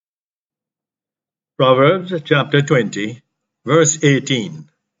Proverbs chapter 20, verse 18.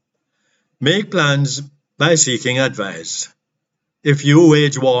 Make plans by seeking advice. If you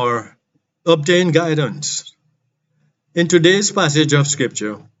wage war, obtain guidance. In today's passage of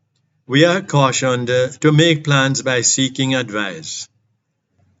Scripture, we are cautioned to make plans by seeking advice.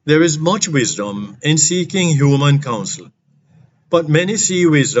 There is much wisdom in seeking human counsel, but many see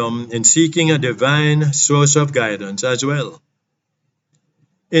wisdom in seeking a divine source of guidance as well.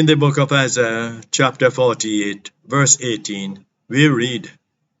 In the book of Isaiah, chapter 48, verse 18, we read,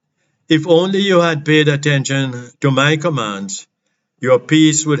 "If only you had paid attention to my commands, your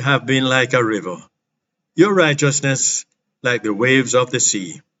peace would have been like a river, your righteousness like the waves of the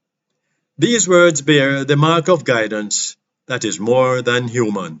sea." These words bear the mark of guidance that is more than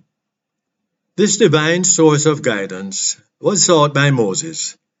human. This divine source of guidance was sought by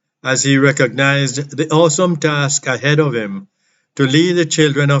Moses, as he recognized the awesome task ahead of him to lead the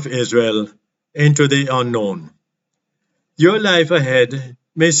children of Israel into the unknown. Your life ahead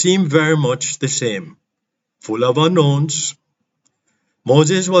may seem very much the same, full of unknowns.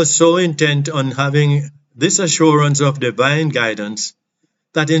 Moses was so intent on having this assurance of divine guidance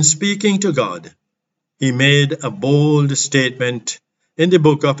that in speaking to God, he made a bold statement in the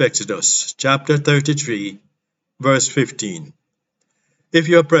book of Exodus, chapter 33, verse 15. "If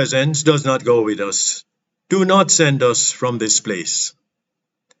your presence does not go with us, do not send us from this place."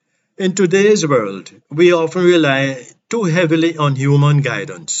 In today's world, we often rely too heavily on human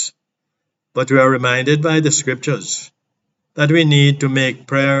guidance, but we are reminded by the Scriptures that we need to make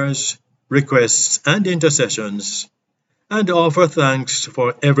prayers, requests, and intercessions, and offer thanks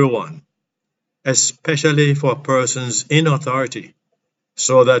for everyone, especially for persons in authority,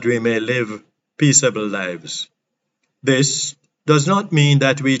 so that we may live peaceable lives. This does not mean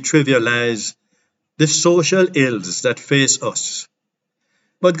that we trivialize the social ills that face us,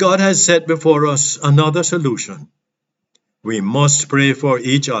 but God has set before us another solution. We must pray for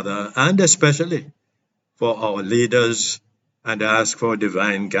each other and especially for our leaders and ask for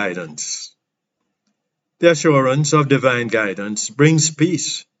divine guidance. The assurance of divine guidance brings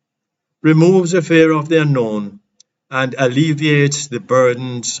peace, removes the fear of the unknown, and alleviates the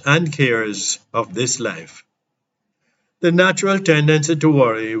burdens and cares of this life. The natural tendency to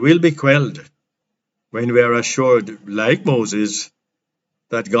worry will be quelled when we are assured, like Moses,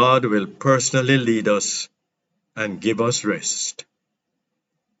 that God will personally lead us and give us rest.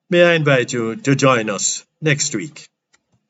 May I invite you to join us next week.